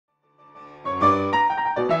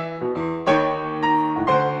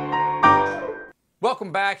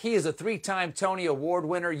Welcome back. He is a three-time Tony Award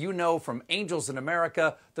winner, you know, from Angels in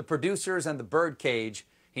America, The Producers, and The Birdcage.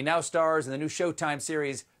 He now stars in the new Showtime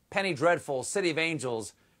series, Penny Dreadful, City of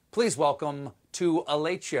Angels. Please welcome to A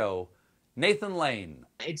Late Show, Nathan Lane.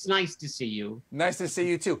 It's nice to see you. Nice to see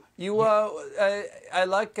you, too. I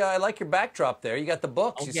like your backdrop there. You got the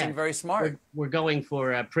books. You seem very smart. We're going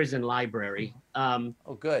for a prison library. Oh,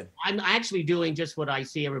 good. I'm actually doing just what I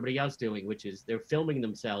see everybody else doing, which is they're filming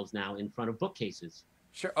themselves now in front of bookcases.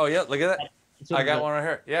 Sure. Oh, yeah. Look at that. I got one right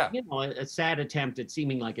here. Yeah. You know, a sad attempt at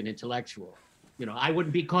seeming like an intellectual. You know, I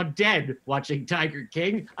wouldn't be caught dead watching Tiger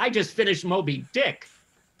King. I just finished Moby Dick.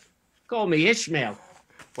 Call me Ishmael.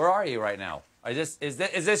 Where are you right now? Is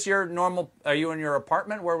this your normal? Are you in your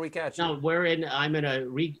apartment? Where are we catching? No, I'm in a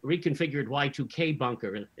reconfigured Y2K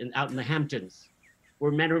bunker out in the Hamptons,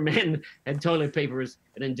 where men are men and toilet paper is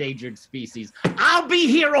an endangered species. I'll be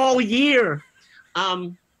here all year.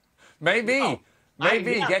 Maybe.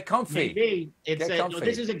 Get comfy. Maybe. Get comfy. No,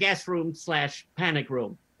 this is a guest room / panic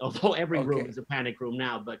room, although every room is a panic room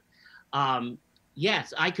now. But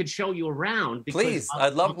yes, I could show you around. Please,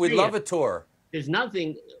 we'd love a tour. There's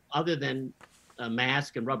nothing other than a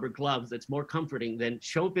mask and rubber gloves that's more comforting than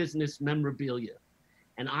show business memorabilia.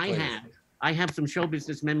 And I have some show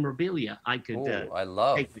business memorabilia I could I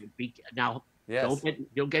love. Take now,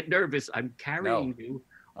 you'll get nervous. I'm carrying you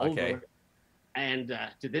over and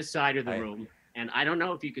to this side of the room. And I don't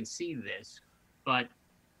know if you can see this, but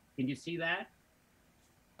can you see that?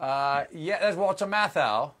 Yeah, that's Walter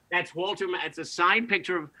Matthau. That's Walter. It's a signed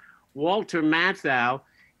picture of Walter Matthau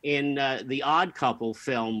in the Odd Couple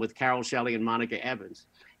film with Carol Shelley and Monica Evans.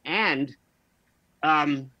 And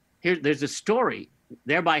there's a story.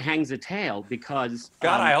 Thereby hangs a tale because...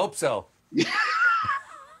 God, I hope so. Because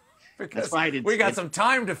that's right, we got some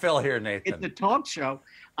time to fill here, Nathan. It's a talk show.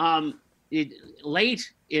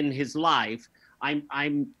 Late in his life,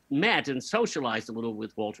 I met and socialized a little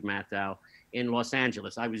with Walter Matthau in Los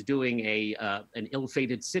Angeles. I was doing an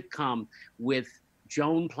ill-fated sitcom with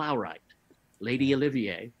Joan Plowright, Lady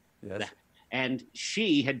Olivier. Yes. And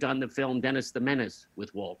she had done the film Dennis the Menace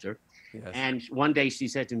with Walter. Yes. And one day she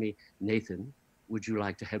said to me, Nathan, would you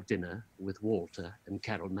like to have dinner with Walter and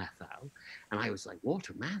Carol Matthau? And I was like,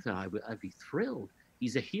 Walter Matthau, I'd be thrilled.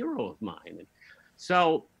 He's a hero of mine. And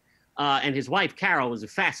so, and his wife, Carol, was a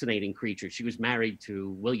fascinating creature. She was married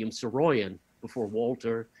to William Saroyan before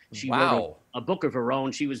Walter. She wrote a book of her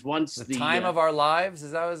own. She was once the time of our lives.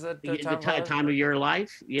 Is that the time of your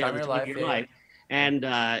life? Yeah, time of your life.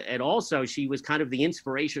 And also she was kind of the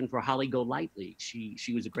inspiration for Holly Golightly.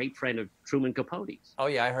 She was a great friend of Truman Capote's. Oh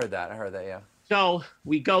yeah, I heard that. Yeah. So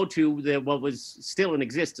we go to what was still in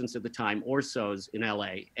existence at the time, Orso's in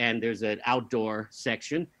LA, and there's an outdoor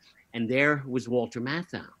section, and there was Walter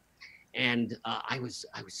Matthau. And I was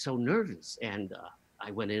so nervous, and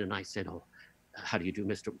I went in and I said, "Oh, how do you do,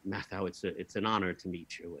 Mr. Matthau? It's an honor to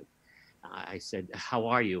meet you." And I said, "How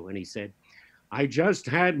are you?" And he said, "I just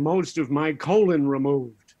had most of my colon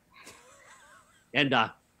removed." And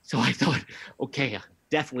so I thought, okay, I'm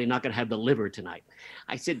definitely not going to have the liver tonight.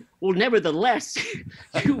 I said, "Well, nevertheless,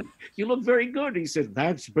 you look very good." He said,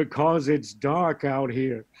 "That's because it's dark out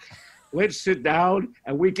here. Let's sit down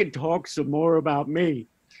and we can talk some more about me."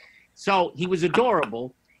 So he was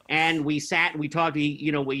adorable. And we sat and we talked.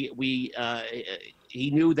 He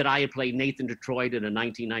knew that I had played Nathan Detroit in a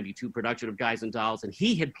 1992 production of Guys and Dolls, and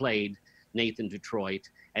he had played Nathan Detroit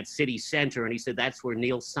at City Center, and he said that's where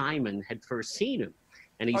Neil Simon had first seen him.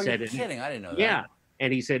 And he said, "You're kidding? I didn't know that." Yeah,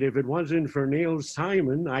 and he said, "If it wasn't for Neil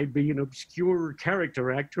Simon, I'd be an obscure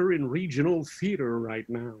character actor in regional theater right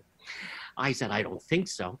now." I said, "I don't think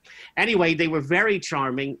so." Anyway, they were very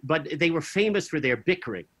charming, but they were famous for their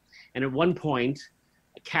bickering. And at one point,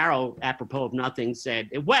 Carol, apropos of nothing, said,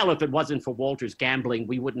 "Well, if it wasn't for Walter's gambling,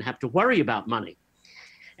 we wouldn't have to worry about money."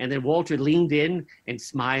 And then Walter leaned in and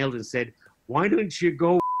smiled and said, "Why don't you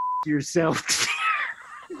go yourself?"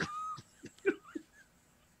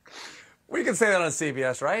 We can say that on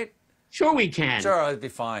CBS, right? Sure we can. Sure, it'd be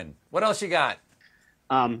fine. What else you got?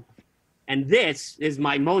 And this is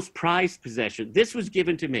my most prized possession. This was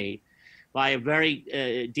given to me by a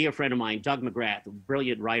very dear friend of mine, Doug McGrath, a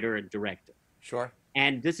brilliant writer and director. Sure.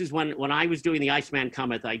 And this is when I was doing The Iceman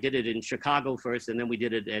Cometh. I did it in Chicago first, and then we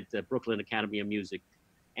did it at the Brooklyn Academy of Music.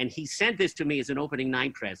 And he sent this to me as an opening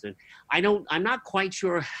night present. I'm not quite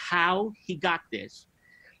sure how he got this,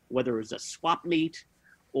 whether it was a swap meet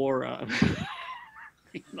or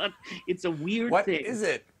it's a weird thing. What is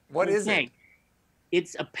it? What is it?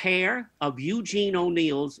 It's a pair of Eugene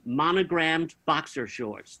O'Neill's monogrammed boxer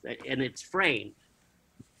shorts, and it's framed.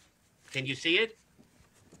 Can you see it?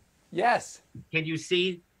 Yes. Can you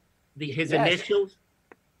see his initials?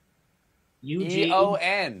 Eugene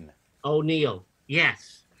E-O-N. O'Neill.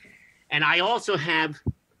 Yes. And I also have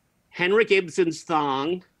Henrik Ibsen's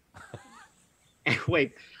Thong. And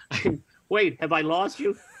wait, have I lost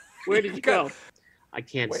you? Where did you go? I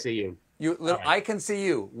can't see you. Right. I can see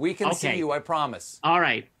you. We can see you, I promise. All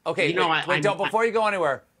right. Okay, you know, before you go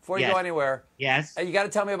anywhere, Yes. You got to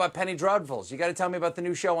tell me about Penny Dreadfuls. You got to tell me about the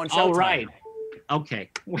new show on Showtime. Oh, right. Okay.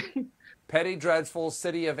 Penny Dreadful,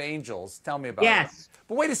 City of Angels. Tell me about it. Yes.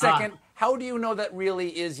 But wait a second. How do you know that really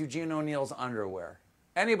is Eugene O'Neill's underwear?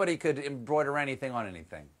 Anybody could embroider anything on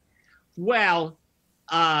anything. Well,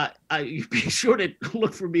 be sure to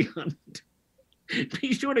look for me on.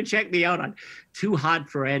 Be sure to check me out on Too Hot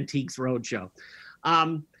for Antiques Roadshow.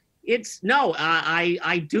 I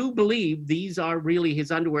do believe these are really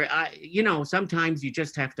his underwear. You know, sometimes you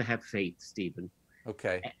just have to have faith, Stephen.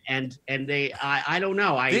 Okay. And I don't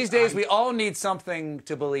know. These days we all need something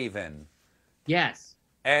to believe in. Yes.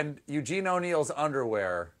 And Eugene O'Neill's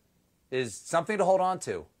underwear is something to hold on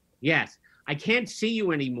to. Yes. I can't see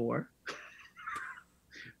you anymore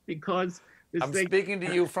because I'm speaking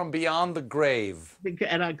to you from beyond the grave.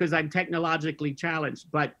 Because I'm technologically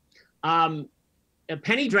challenged. But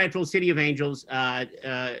Penny Dreadful, City of Angels,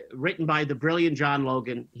 written by the brilliant John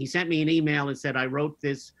Logan. He sent me an email and said, I wrote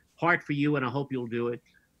this part for you and I hope you'll do it.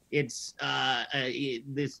 It's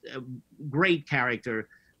this great character.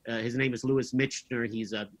 His name is Louis Mitchner.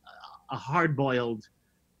 He's a hard-boiled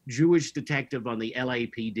Jewish detective on the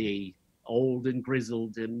LAPD, old and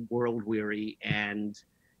grizzled and world-weary, and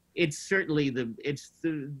it's certainly the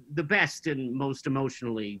best and most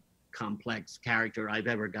emotionally complex character I've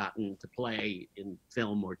ever gotten to play in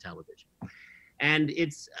film or television. And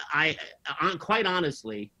quite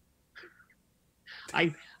honestly,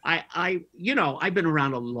 I've been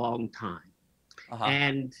around a long time,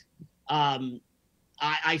 and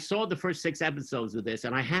I saw the first 6 episodes of this,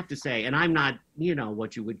 and I have to say, and I'm not,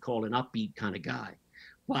 what you would call an upbeat kind of guy,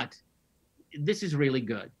 but this is really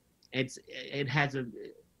good. It has a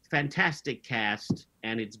fantastic cast,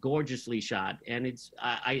 and it's gorgeously shot, and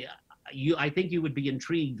I think you would be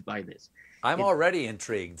intrigued by this. I'm already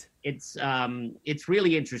intrigued. It's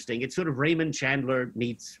really interesting. It's sort of Raymond Chandler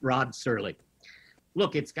meets Rod Serling.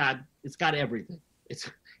 Look, it's got everything.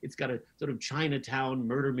 It's got a sort of Chinatown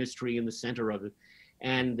murder mystery in the center of it.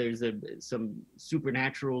 And there's some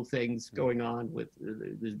supernatural things going on with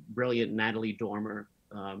the brilliant Natalie Dormer.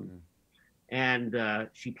 And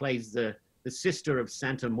she plays the sister of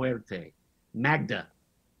Santa Muerte, Magda.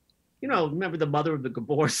 Remember the mother of the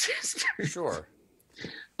Gabor sisters? Sure.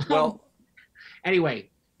 Well, anyway,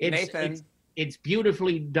 Nathan, it's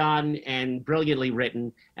beautifully done and brilliantly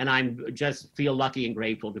written, and I just feel lucky and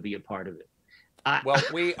grateful to be a part of it. Well,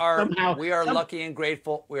 we are lucky and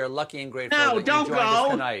grateful. We are lucky and grateful. No, that don't you joined us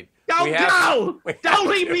go. tonight. Don't go. Don't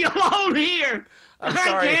leave me alone here. I'm I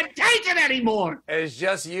sorry. can't take it anymore. It's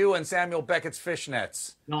just you and Samuel Beckett's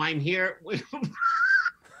fishnets. No, I'm here. We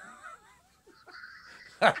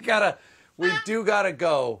do gotta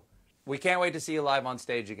go. We can't wait to see you live on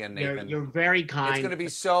stage again, Nathan. You're very kind. It's gonna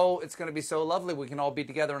be so lovely. We can all be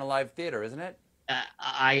together in a live theater, isn't it?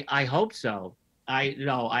 I hope so.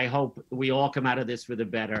 I hope we all come out of this for the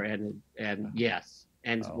better, and yes.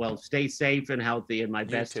 And well, stay safe and healthy, and my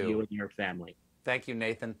best to you and your family. Thank you,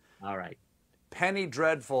 Nathan. All right. Penny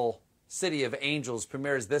Dreadful, City of Angels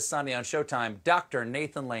premieres this Sunday on Showtime. Dr.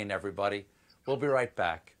 Nathan Lane, everybody. We'll be right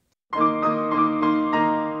back.